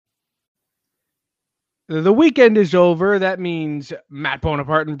The weekend is over. That means Matt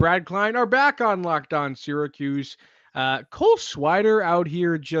Bonaparte and Brad Klein are back on Locked On Syracuse. Cole Swider out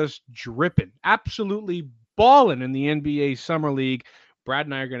here just dripping, absolutely balling in the NBA Summer League. Brad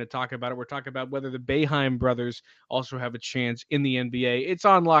and I are going to talk about it. We're talking about whether the Boeheim brothers also have a chance in the NBA. It's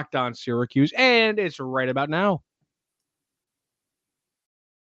on Locked On Syracuse, and it's right about now.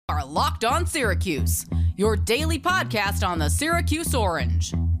 Are Locked On Syracuse, your daily podcast on the Syracuse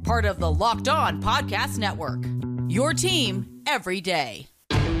Orange, part of the Locked On Podcast Network. Your team every day.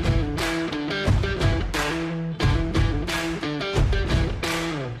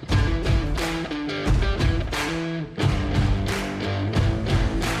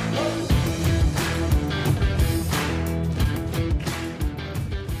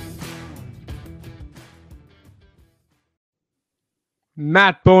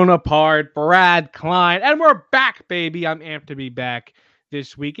 Matt Bonaparte, Brad Klein, and we're back, baby. I'm amped to be back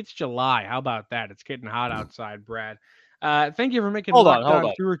this week. It's July. How about that? It's getting hot outside, Brad. Thank you for making Locked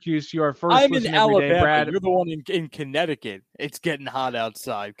On Syracuse your first I'm listen in every Alabama. day, Brad. You're the one in Connecticut. It's getting hot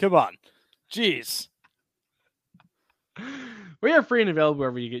outside. Come on. Jeez. We are free and available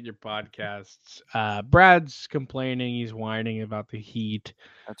wherever you get your podcasts. Brad's complaining. He's whining about the heat.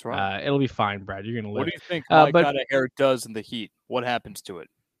 That's right. It'll be fine, Brad. You're going to live. What do you think my kind of hair does in the heat? What happens to it?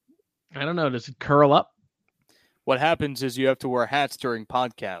 I don't know. Does it curl up? What happens is you have to wear hats during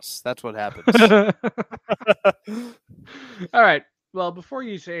podcasts. That's what happens. All right. Well, before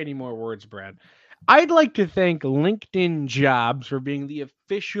you say any more words, Brad, I'd like to thank LinkedIn Jobs for being the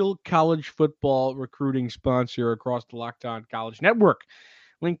official college football recruiting sponsor across the Locked On College Network.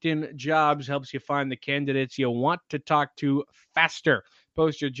 LinkedIn Jobs helps you find the candidates you want to talk to faster.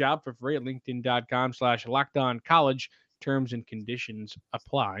 Post your job for free at linkedin.com/LockedOnCollege. Terms and conditions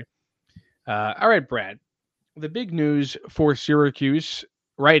apply. All right, Brad. The big news for Syracuse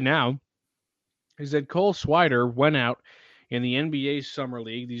right now is that Cole Swider went out in the NBA Summer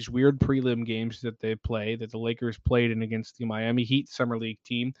League, these weird prelim games that they play, that the Lakers played in against the Miami Heat Summer League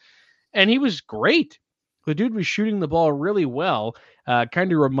team, and he was great. The dude was shooting the ball really well.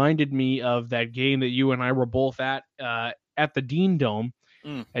 Kind of reminded me of that game that you and I were both at the Dean Dome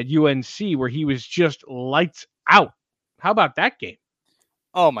at UNC, where he was just lights out. How about that game?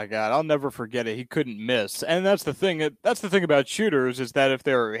 Oh my God, I'll never forget it. He couldn't miss. And that's the thing. That's the thing about shooters is that if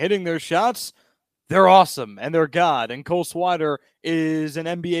they're hitting their shots, they're awesome and they're God. And Cole Swider is an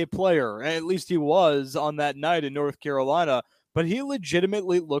NBA player. At least he was on that night in North Carolina. But he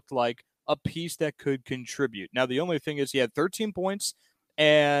legitimately looked like a piece that could contribute. Now, the only thing is he had 13 points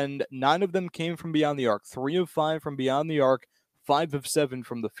and 9 of them came from beyond the arc. 3 of 5 from beyond the arc, 5 of 7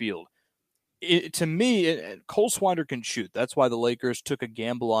 from the field. To me, Cole Swider can shoot. That's why the Lakers took a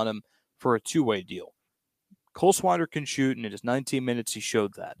gamble on him for a two-way deal. Cole Swider can shoot, and in his 19 minutes, he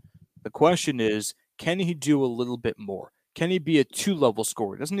showed that. The question is, can he do a little bit more? Can he be a 2-level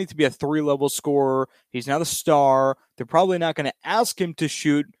scorer? He doesn't need to be a 3-level scorer. He's not a star. They're probably not going to ask him to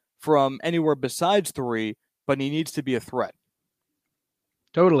shoot from anywhere besides 3, but he needs to be a threat.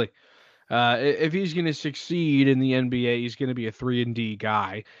 Totally. If he's going to succeed in the NBA, he's going to be a 3-and-D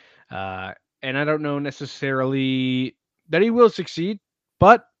guy. And I don't know necessarily that he will succeed,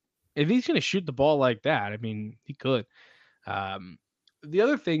 but if he's going to shoot the ball like that, I mean, he could. The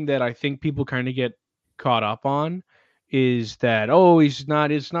other thing that I think people kind of get caught up on is that,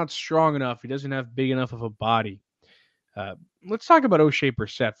 it's not strong enough. He doesn't have big enough of a body. Let's talk about Oshae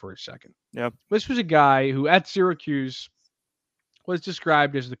Brissett for a second. Yeah. This was a guy who at Syracuse was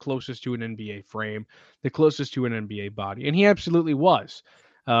described as the closest to an NBA frame, the closest to an NBA body, and he absolutely was.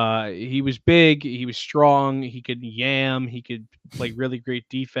 He was big, he was strong, he could yam, he could play really great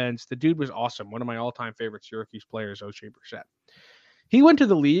defense. The dude was awesome. One of my all-time favorite Syracuse players, Oshae Brissett. He went to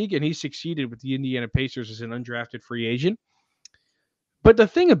the league and he succeeded with the Indiana Pacers as an undrafted free agent. But the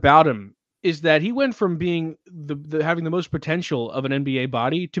thing about him is that he went from being having the most potential of an NBA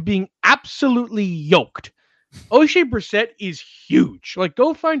body to being absolutely yoked. Oshae Brissett is huge. Like,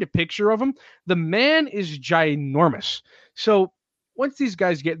 go find a picture of him. The man is ginormous. So once these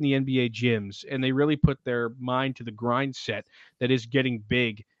guys get in the NBA gyms and they really put their mind to the grind set that is getting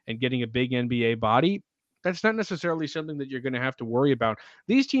big and getting a big NBA body, that's not necessarily something that you're going to have to worry about.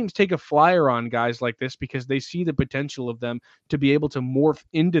 These teams take a flyer on guys like this because they see the potential of them to be able to morph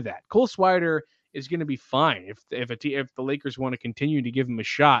into that. Cole Swider is going to be fine if the Lakers want to continue to give him a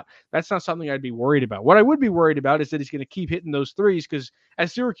shot. That's not something I'd be worried about. What I would be worried about is that he's going to keep hitting those threes because,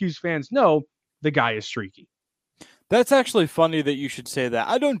 as Syracuse fans know, the guy is streaky. That's actually funny that you should say that.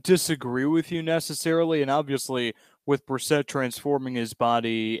 I don't disagree with you necessarily, and obviously with Brissett transforming his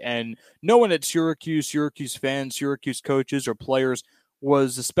body, and no one at Syracuse fans, Syracuse coaches, or players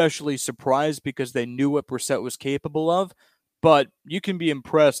was especially surprised because they knew what Brissett was capable of. But you can be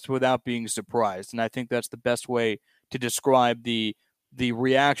impressed without being surprised, and I think that's the best way to describe the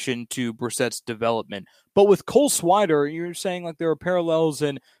reaction to Brissett's development. But with Cole Swider, you're saying like there are parallels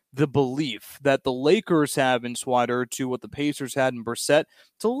in the belief that the Lakers have in Swider to what the Pacers had in Brissett.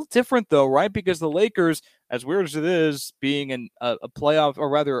 It's a little different though, right? Because the Lakers, as weird as it is, being a playoff, or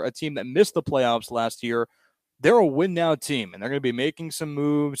rather a team that missed the playoffs last year, they're a win-now team, and they're going to be making some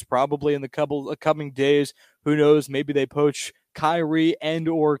moves probably in the coming days. Who knows? Maybe they poach Kyrie and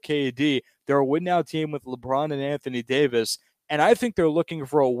or KD. They're a win-now team with LeBron and Anthony Davis, and I think they're looking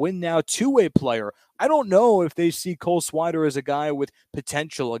for a win-now two-way player. I don't know if they see Cole Swider as a guy with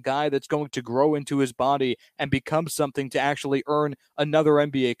potential, a guy that's going to grow into his body and become something to actually earn another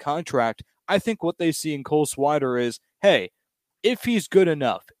NBA contract. I think what they see in Cole Swider is, hey, if he's good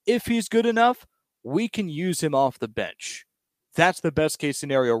enough, we can use him off the bench. That's the best case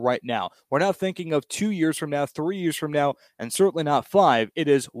scenario right now. We're not thinking of 2 years from now, 3 years from now, and certainly not 5. It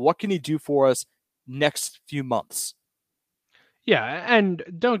is, what can he do for us next few months? Yeah, and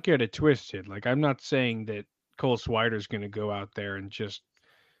don't get it twisted. Like, I'm not saying that Cole Swider is going to go out there and just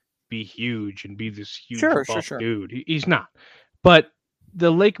be huge and be this huge buff dude. He's not. But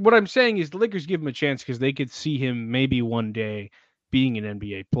what I'm saying is the Lakers give him a chance because they could see him maybe one day being an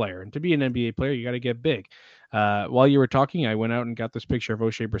NBA player. And to be an NBA player, you got to get big. While you were talking, I went out and got this picture of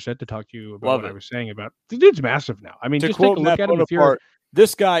O'Shea Brissett to talk to you about I was saying about. The dude's massive now. I mean, just take a look at him.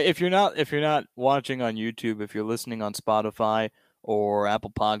 This guy, if you're not watching on YouTube, if you're listening on Spotify or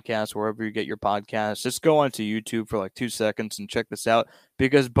Apple Podcasts, wherever you get your podcasts, just go onto YouTube for like 2 seconds and check this out,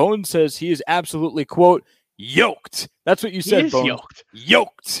 because Bones says he is absolutely, quote, yoked. That's what you said, Bones.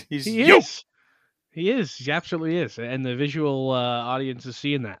 Yoked. He's yoked. He is. He absolutely is. And the visual audience is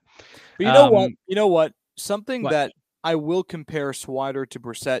seeing that. But you know what? Something that I will compare Swider to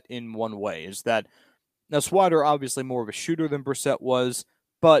Brissett in one way is that now Swider obviously more of a shooter than Brissett was,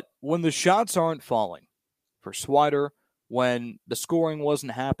 but when the shots aren't falling for Swider, when the scoring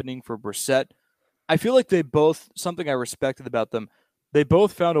wasn't happening for Brissett, I feel like they both, something I respected about them, they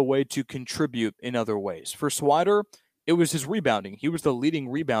both found a way to contribute in other ways. For Swider, it was his rebounding. He was the leading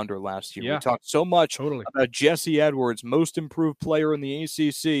rebounder last year. Yeah, we talked so much about Jesse Edwards, most improved player in the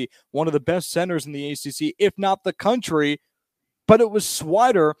ACC, one of the best centers in the ACC, if not the country. But it was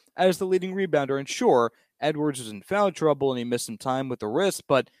Swider as the leading rebounder. And sure, Edwards was in foul trouble and he missed some time with the wrist,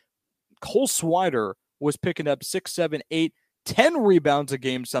 but Cole Swider was picking up 6, 7, 8, 10 rebounds a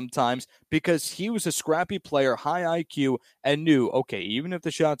game sometimes because he was a scrappy player, high IQ, and knew, okay, even if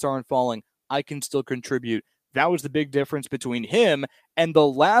the shots aren't falling, I can still contribute. That was the big difference between him and the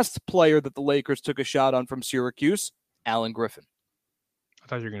last player that the Lakers took a shot on from Syracuse, Alan Griffin. I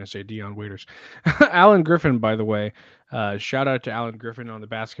thought you were going to say Dion Waiters. Alan Griffin, by the way, shout out to Alan Griffin on the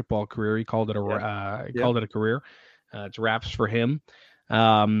basketball career. He called it a career. It's raps for him.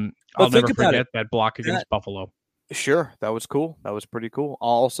 I'll never forget that block against Buffalo. Sure, that was cool. That was pretty cool. I'll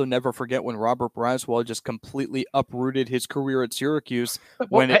also never forget when Robert Braswell just completely uprooted his career at Syracuse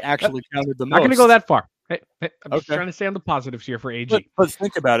when it actually counted the most. Not going to go that far. Hey, I'm just trying to stay on the positives here for AG. But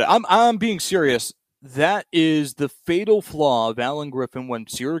think about it. I'm being serious. That is the fatal flaw of Alan Griffin when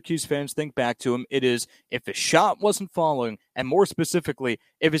Syracuse fans think back to him. It is if the shot wasn't falling, and more specifically,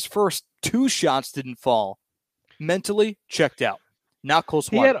 if his first 2 shots didn't fall, mentally checked out. Not Cole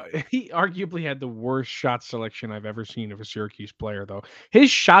Swider. He arguably had the worst shot selection I've ever seen of a Syracuse player, though. His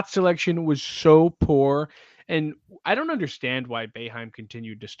shot selection was so poor, and I don't understand why Boeheim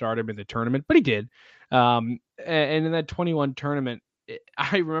continued to start him in the tournament, but he did. And in that 21 tournament,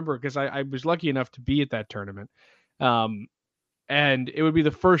 I remember because I was lucky enough to be at that tournament, and it would be the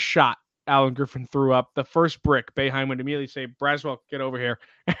first shot Alan Griffin threw up, the first brick. Boeheim would immediately say, "Braswell, get over here."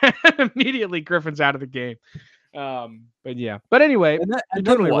 Immediately, Griffin's out of the game. But anyway, you're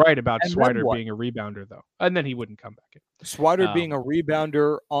totally right about Swider being a rebounder, though, and then he wouldn't come back in. Swider being a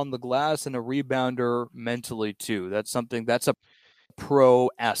rebounder on the glass and a rebounder mentally too. That's a pro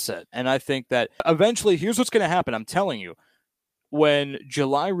asset, and I think that eventually, here's what's going to happen. I'm telling you, when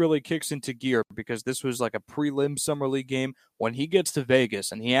July really kicks into gear, because this was like a prelim summer league game, when he gets to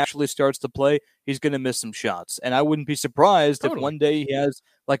Vegas and he actually starts to play, he's going to miss some shots, and I wouldn't be surprised if one day he has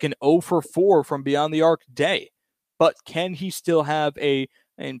like an 0 for 4 from beyond the arc day. But can he still have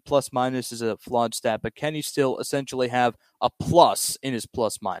and plus minus is a flawed stat, but can he still essentially have a plus in his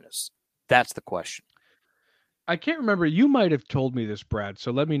plus minus? That's the question. I can't remember. You might have told me this, Brad,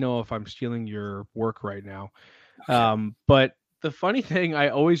 so let me know if I'm stealing your work right now. Okay. But the funny thing I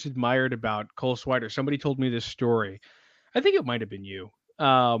always admired about Cole Swider, somebody told me this story. I think it might have been you,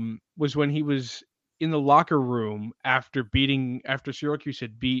 was when he was in the locker room after Syracuse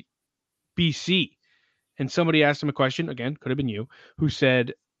had beat BC, and somebody asked him a question, again, could have been you, who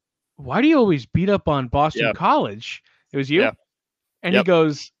said, "Why do you always beat up on Boston Yeah. College?" It was you? Yeah. And Yep. he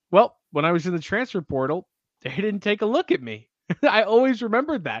goes, "Well, when I was in the transfer portal, they didn't take a look at me." I always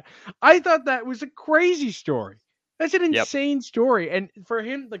remembered that. I thought that was a crazy story. That's an Yep. insane story. And for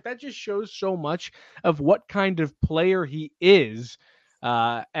him, like, that just shows so much of what kind of player he is.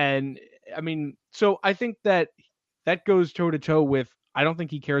 And I mean, so I think that goes toe to toe with, I don't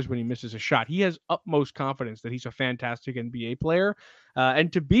think he cares when he misses a shot. He has utmost confidence that he's a fantastic NBA player.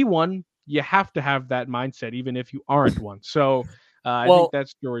 And to be one, you have to have that mindset, even if you aren't one. So I think that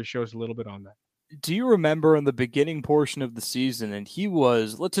story shows a little bit on that. Do you remember in the beginning portion of the season, and he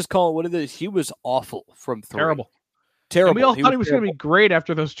was, let's just call it what it is, he was awful from three. Terrible. And we all thought he was going to be great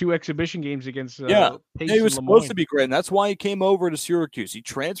after those 2 exhibition games against Pace he was supposed to be great, and that's why he came over to Syracuse. He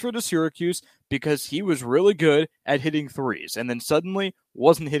transferred to Syracuse because he was really good at hitting threes, and then suddenly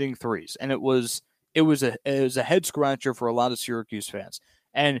wasn't hitting threes, and it was a head scratcher for a lot of Syracuse fans.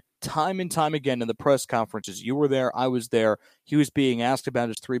 And time again in the press conferences, you were there, I was there, he was being asked about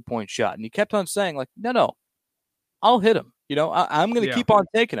his 3-point shot, and he kept on saying, like, no, I'll hit him. I'm going to keep on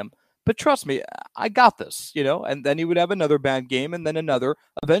taking him. But trust me, I got this, and then he would have another bad game and then another.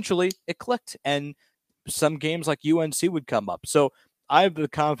 Eventually, it clicked, and some games like UNC would come up. So I have the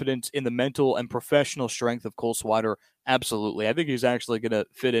confidence in the mental and professional strength of Cole Swider. Absolutely. I think he's actually going to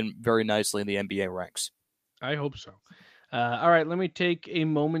fit in very nicely in the NBA ranks. I hope so. All right, let me take a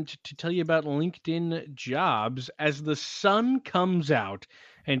moment to tell you about LinkedIn Jobs. As the sun comes out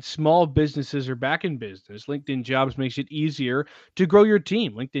and small businesses are back in business, LinkedIn Jobs makes it easier to grow your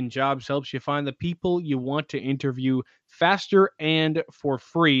team. LinkedIn Jobs helps you find the people you want to interview faster and for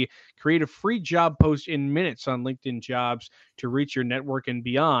free. Create a free job post in minutes on LinkedIn Jobs to reach your network and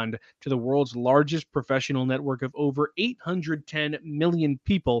beyond to the world's largest professional network of over 810 million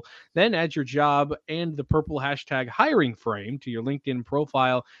people. Then add your job and the purple hashtag hiring frame to your LinkedIn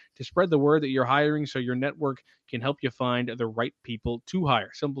profile to spread the word that you're hiring so your network can help you find the right people to hire.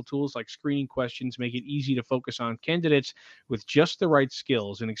 Simple tools like screening questions make it easy to focus on candidates with just the right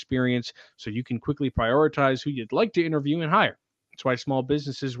skills and experience so you can quickly prioritize who you'd like to interview and hire. That's why small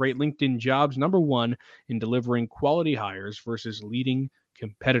businesses rate LinkedIn Jobs #1 in delivering quality hires versus leading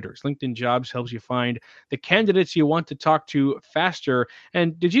competitors. LinkedIn Jobs helps you find the candidates you want to talk to faster.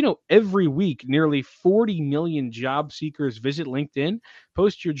 And did you know every week nearly 40 million job seekers visit LinkedIn?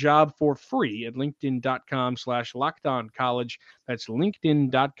 Post your job for free at linkedin.com/lockedoncollege. That's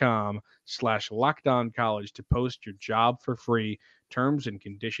linkedin.com/lockedoncollege to post your job for free. Terms and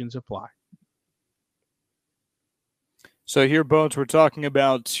conditions apply. So here, Bones, we're talking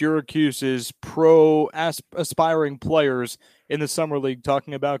about Syracuse's aspiring players in the Summer League,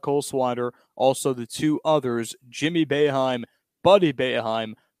 talking about Cole Swider, also the two others, Jimmy Boeheim, Buddy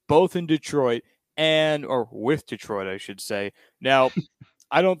Boeheim, both in Detroit, or with Detroit, I should say. Now,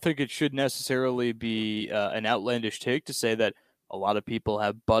 I don't think it should necessarily be an outlandish take to say that a lot of people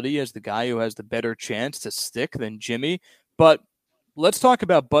have Buddy as the guy who has the better chance to stick than Jimmy, but let's talk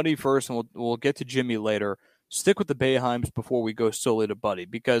about Buddy first, and we'll get to Jimmy later. Stick with the Boeheims before we go solely to Buddy,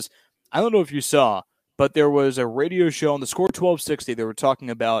 because I don't know if you saw, but there was a radio show on the Score 1260. They were talking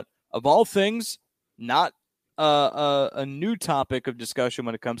about, of all things, not a new topic of discussion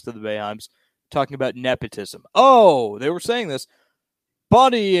when it comes to the Boeheims, talking about nepotism. Oh, they were saying this.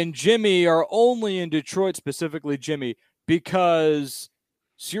 Buddy and Jimmy are only in Detroit, specifically Jimmy, because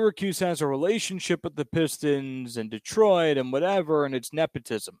Syracuse has a relationship with the Pistons and Detroit and whatever, and it's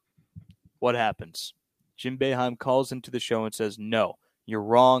nepotism. What happens? Jim Boeheim calls into the show and says, no, you're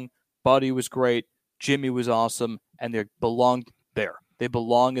wrong. Buddy was great. Jimmy was awesome. And they belong there. They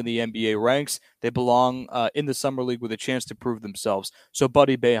belong in the NBA ranks. They belong in the Summer League with a chance to prove themselves. So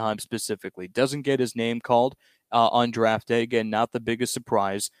Buddy Boeheim specifically doesn't get his name called on draft day. Again, not the biggest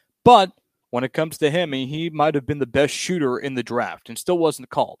surprise. But when it comes to him, he might have been the best shooter in the draft and still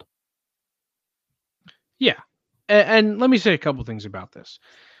wasn't called. Yeah. And let me say a couple things about this.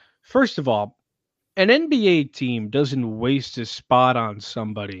 First of all, an NBA team doesn't waste a spot on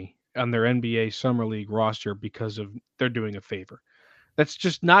somebody on their NBA Summer League roster because of they're doing a favor. That's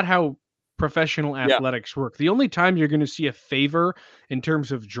just not how professional athletics work. The only time you're going to see a favor in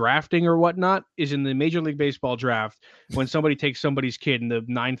terms of drafting or whatnot is in the Major League Baseball draft when somebody takes somebody's kid in the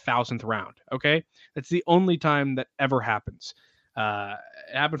 9,000th round. Okay, that's the only time that ever happens. It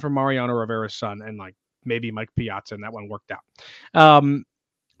happened for Mariano Rivera's son and like maybe Mike Piazza, and that one worked out.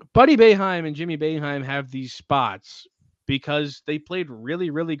 Buddy Boeheim and Jimmy Boeheim have these spots because they played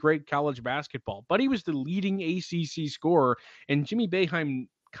really, really great college basketball. Buddy was the leading ACC scorer, and Jimmy Boeheim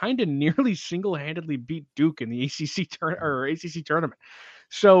kind of nearly single-handedly beat Duke in the ACC tournament.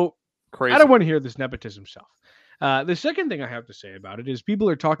 So Crazy. I don't want to hear this nepotism stuff. The second thing I have to say about it is people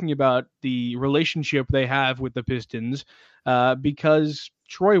are talking about the relationship they have with the Pistons because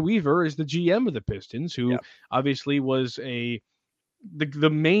Troy Weaver is the GM of the Pistons, who obviously was the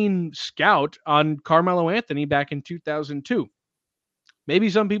main scout on Carmelo Anthony back in 2002.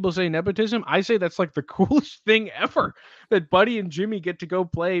 Maybe some people say nepotism. I say that's like the coolest thing ever, that Buddy and Jimmy get to go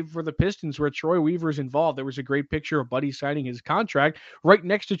play for the Pistons where Troy Weaver's involved. There was a great picture of Buddy signing his contract right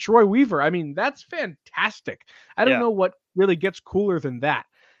next to Troy Weaver. I mean, that's fantastic. I don't know what really gets cooler than that.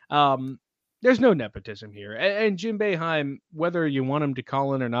 There's no nepotism here. And Jim Boeheim, whether you want him to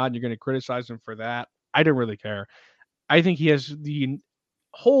call in or not, you're going to criticize him for that. I don't really care. I think he has the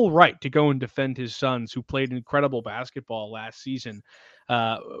whole right to go and defend his sons who played incredible basketball last season.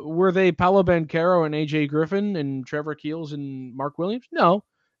 Were they Paolo Banchero and AJ Griffin and Trevor Keels and Mark Williams? No,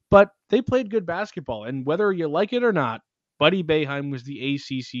 but they played good basketball. And whether you like it or not, Buddy Boeheim was the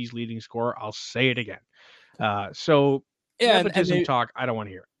ACC's leading scorer. I'll say it again. So nepotism talk, I don't want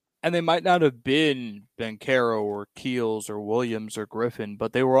to hear it. And they might not have been Banchero or Keels or Williams or Griffin,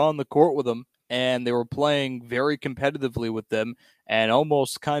 but they were on the court with them, and they were playing very competitively with them, and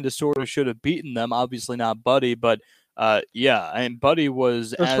almost kind of sort of should have beaten them. Obviously not Buddy, but and Buddy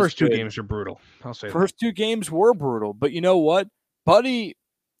was. Those first two games were brutal. I'll say first two games were brutal, but you know what? Buddy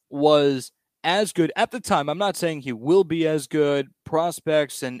was as good at the time. I'm not saying he will be as good.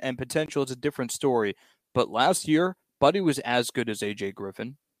 Prospects and potential is a different story. But last year, Buddy was as good as AJ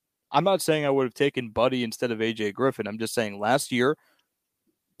Griffin. I'm not saying I would have taken Buddy instead of AJ Griffin. I'm just saying last year,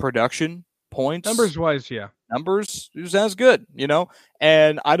 production, points, numbers-wise, numbers, it was as good, you know?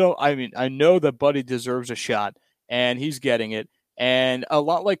 And I know that Buddy deserves a shot, and he's getting it. And a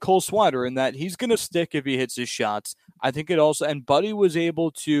lot like Cole Swider in that he's going to stick if he hits his shots. I think it also, and Buddy was able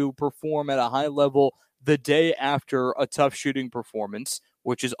to perform at a high level the day after a tough shooting performance,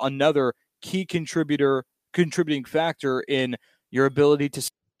 which is another key contributing factor in your ability to.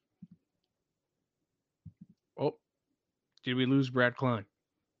 Oh, did we lose Brad Klein?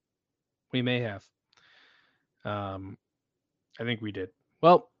 We may have. I think we did.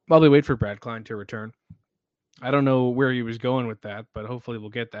 Well, while we wait for Brad Klein to return, I don't know where he was going with that, but hopefully we'll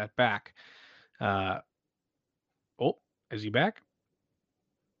get that back. Is he back?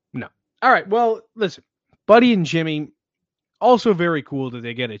 No. All right. Well, listen, Buddy and Jimmy, also very cool that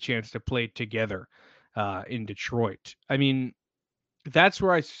they get a chance to play together in Detroit. I mean, that's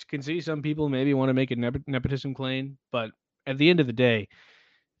where I can see some people maybe want to make a nepotism claim, but at the end of the day,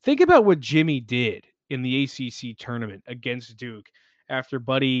 think about what Jimmy did in the ACC tournament against Duke after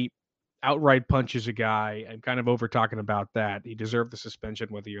Buddy outright punches a guy. I'm kind of over talking about that. He deserved the suspension,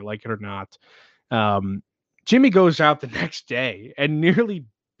 whether you like it or not. Jimmy goes out the next day and nearly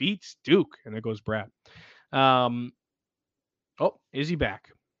beats Duke. And there goes Brad. Is he back?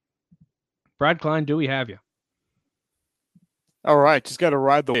 Brad Klein, do we have you? All right. Just got to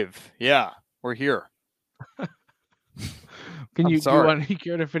ride the wave. Yeah, we're here. Do you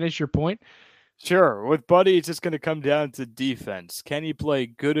care to finish your point? Sure. With Buddy, it's just going to come down to defense. Can he play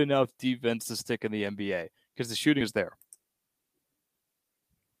good enough defense to stick in the NBA? Because the shooting is there.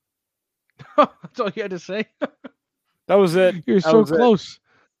 That's all you had to say? That was it. You're so close.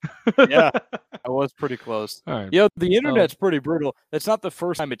 Yeah, I was pretty close. All right. Yeah, the internet's pretty brutal. It's not the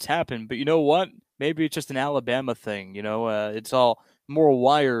first time it's happened, but you know what? Maybe it's just an Alabama thing. You know, it's all more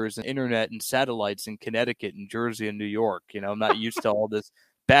wires and internet and satellites in Connecticut and Jersey and New York. You know, I'm not used to all this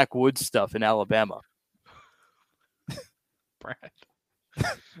backwoods stuff in Alabama. Brad.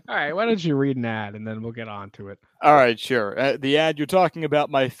 All right, why don't you read an ad and then we'll get on to it. All right, sure. The ad you're talking about,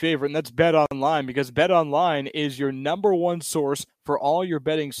 my favorite, and that's BetOnline, because BetOnline is your number one source for all your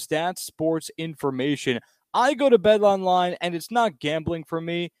betting stats, sports information. I go to BetOnline, and it's not gambling for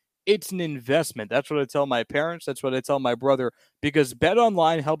me. It's an investment. That's what I tell my parents. That's what I tell my brother, because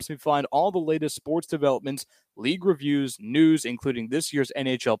BetOnline helps me find all the latest sports developments, league reviews, news, including this year's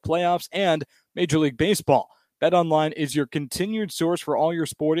NHL playoffs and Major League Baseball. BetOnline is your continued source for all your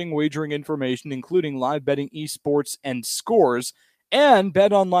sporting wagering information, including live betting, esports, and scores. And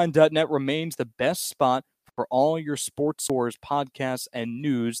BetOnline.net remains the best spot for all your sports scores, podcasts, and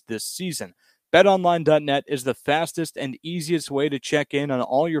news this season. BetOnline.net is the fastest and easiest way to check in on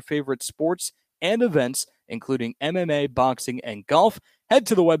all your favorite sports and events, including MMA, boxing, and golf. Head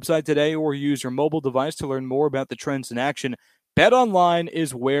to the website today or use your mobile device to learn more about the trends in action. BetOnline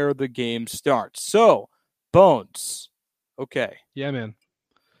is where the game starts. So, Bones. Okay. Yeah, man.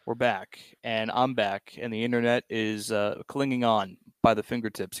 We're back, and I'm back, and the internet is clinging on by the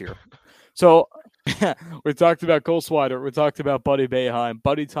fingertips here. So We talked about Cole Swider. We talked about Buddy Boeheim.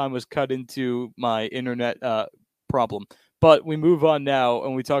 Buddy time was cut into my internet problem. But we move on now,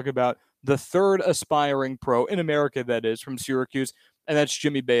 and we talk about the third aspiring pro in America, that is, from Syracuse, and that's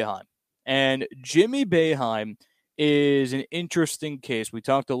Jimmy Boeheim. And Jimmy Boeheim is an interesting case. We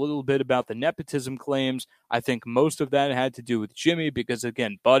talked a little bit about the nepotism claims. I think most of that had to do with Jimmy because,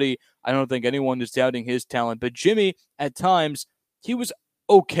 again, Buddy, I don't think anyone is doubting his talent. But Jimmy, at times, he was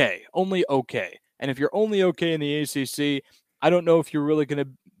okay, only okay. And if you're only okay in the ACC, I don't know if you're really going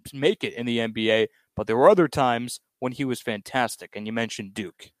to make it in the NBA. But there were other times when he was fantastic, and you mentioned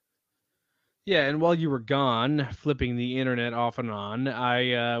Duke. Yeah, and while you were gone, flipping the internet off and on,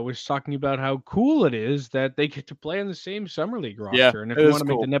 I was talking about how cool it is that they get to play in the same summer league roster. And if you want to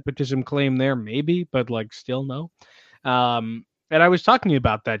make the nepotism claim there, maybe, but like still no. And I was talking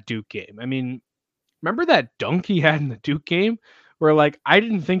about that Duke game. I mean, remember that dunk he had in the Duke game where like I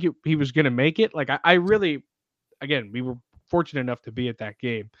didn't think he was going to make it. Like I really, again, we were fortunate enough to be at that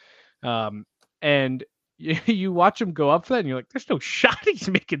game. And you watch him go up for that and you're like, there's no shot he's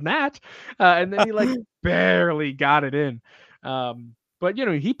making that. And then he like barely got it in. But,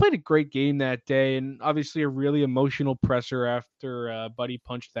 he played a great game that day and obviously a really emotional presser after Buddy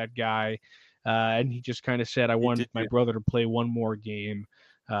punched that guy. And he just kind of said, I wanted my brother to play one more game.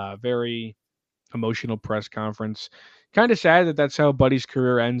 Very emotional press conference. Kind of sad that that's how Buddy's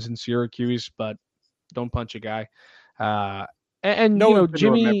career ends in Syracuse, but don't punch a guy. And no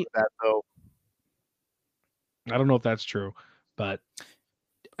Jimmy, that, though. I don't know if that's true, but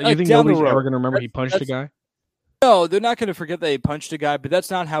you think nobody's ever going to remember he punched a guy? No, they're not going to forget that he punched a guy, but that's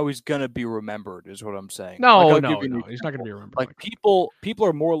not how he's going to be remembered, is what I'm saying. No, no, he's not going to be remembered. Like people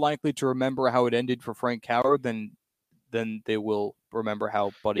are more likely to remember how it ended for Frank Coward than they will remember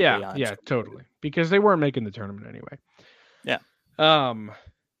how Buddy Boeheim. Yeah, totally. Because they weren't making the tournament anyway. Yeah.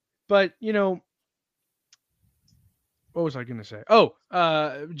 But what was I going to say? Oh,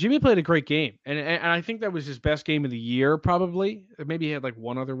 Jimmy played a great game, and I think that was his best game of the year, probably. Maybe he had like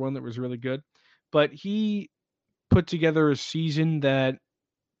one other one that was really good, but he put together a season that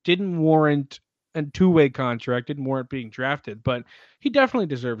didn't warrant a two-way contract, didn't warrant being drafted, but he definitely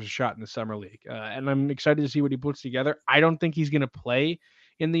deserves a shot in the summer league, and I'm excited to see what he puts together. I don't think he's going to play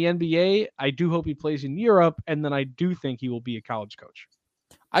in the NBA. I do hope he plays in Europe, and then I do think he will be a college coach.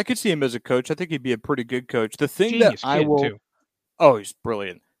 I could see him as a coach. I think he'd be a pretty good coach. The thing that I will... too. Oh, he's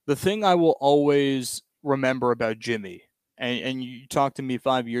brilliant. The thing I will always remember about Jimmy, and you talk to me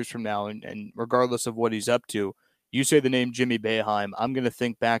 5 years from now, and regardless of what he's up to, you say the name Jimmy Boeheim, I'm going to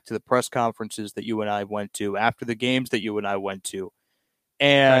think back to the press conferences that you and I went to, after the games that you and I went to.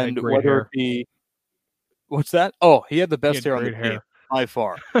 And whether it be... What's that? Oh, he had the best hair on the team, by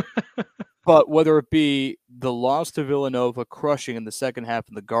far. But whether it be the loss to Villanova, crushing in the second half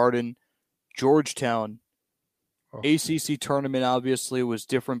in the Garden, Georgetown, ACC tournament obviously was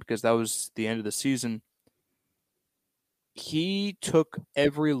different because that was the end of the season. He took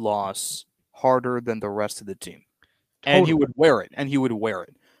every loss harder than the rest of the team. Totally. And he would wear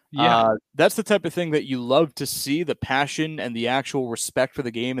it. Yeah. That's the type of thing that you love to see, the passion and the actual respect for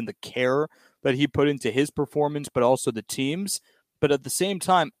the game and the care that he put into his performance, but also the team's. But at the same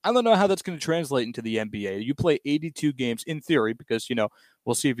time, I don't know how that's going to translate into the NBA. You play 82 games in theory because,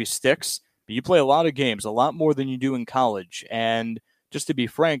 we'll see if he sticks. But you play a lot of games, a lot more than you do in college. And just to be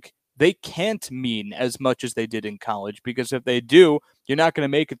frank, they can't mean as much as they did in college because if they do, you're not going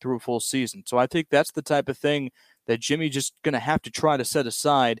to make it through a full season. So I think that's the type of thing that Jimmy just going to have to try to set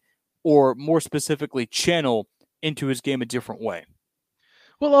aside or more specifically channel into his game a different way.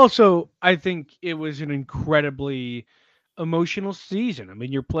 Well, also, I think it was an incredibly emotional season. I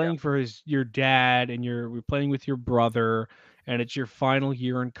mean, you're playing for your dad and you're playing with your brother and it's your final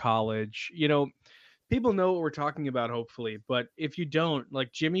year in college. People know what we're talking about, hopefully, but if you don't,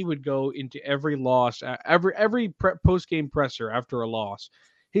 like Jimmy would go into every loss, every post-game presser after a loss.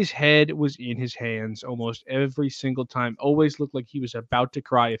 His head was in his hands almost every single time. Always looked like he was about to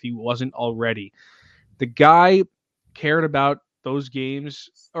cry if he wasn't already. The guy cared about those games,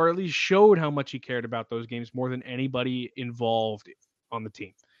 or at least showed how much he cared about those games more than anybody involved on the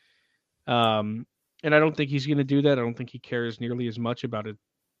team. And I don't think he's going to do that. I don't think he cares nearly as much about a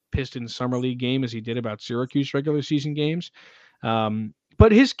Pistons Summer League game as he did about Syracuse regular season games.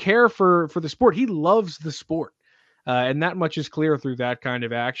 But his care for the sport, he loves the sport. And that much is clear through that kind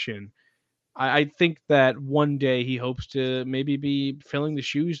of action. I think that one day he hopes to maybe be filling the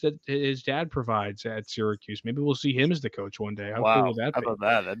shoes that his dad provides at Syracuse. Maybe we'll see him as the coach one day. How cool would that be? How about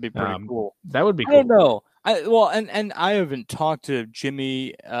that? That'd be pretty cool. That would be cool. I don't know. And I haven't talked to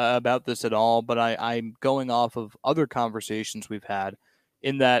Jimmy about this at all, but I'm going off of other conversations we've had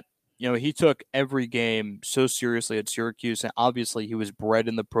in that, he took every game so seriously at Syracuse, and obviously he was bred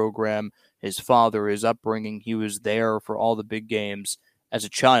in the program. His father, his upbringing, he was there for all the big games as a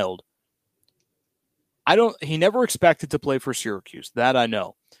child. He never expected to play for Syracuse. That I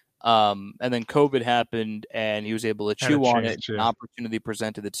know. And then COVID happened and he was able to chew on it. An opportunity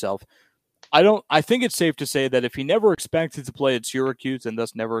presented itself. I think it's safe to say that if he never expected to play at Syracuse and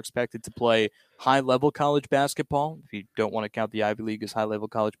thus never expected to play high-level college basketball, if you don't want to count the Ivy League as high-level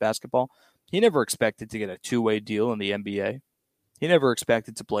college basketball, he never expected to get a two-way deal in the NBA. He never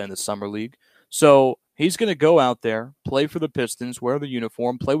expected to play in the Summer League. So he's going to go out there, play for the Pistons, wear the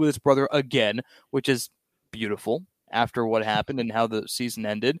uniform, play with his brother again, which is beautiful after what happened and how the season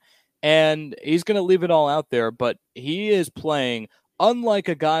ended. And he's going to leave it all out there, but he is playing. Unlike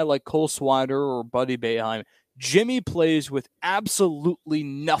a guy like Cole Swider or Buddy Boeheim, Jimmy plays with absolutely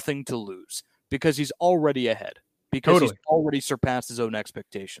nothing to lose because he's already ahead, because he's already surpassed his own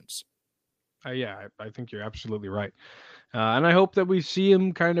expectations. I think you're absolutely right. And I hope that we see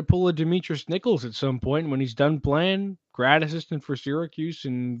him kind of pull a Demetrius Nichols at some point when he's done playing, grad assistant for Syracuse,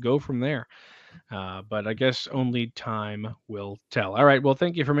 and go from there. But I guess only time will tell. All right. Well,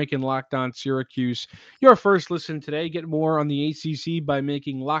 thank you for making Locked On Syracuse your first listen today. Get more on the ACC by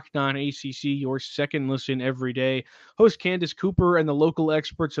making Locked On ACC your second listen every day. Host Candace Cooper and the local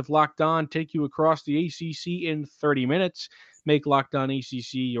experts of Locked On take you across the ACC in 30 minutes. Make Locked On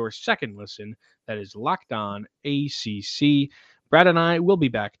ACC your second listen. That is Locked On ACC. Brad and I will be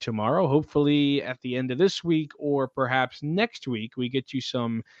back tomorrow, hopefully at the end of this week or perhaps next week. We get you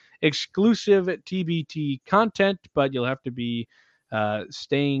some exclusive TBT content, but you'll have to be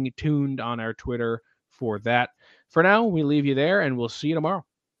staying tuned on our Twitter for that. For now, we leave you there, and we'll see you tomorrow.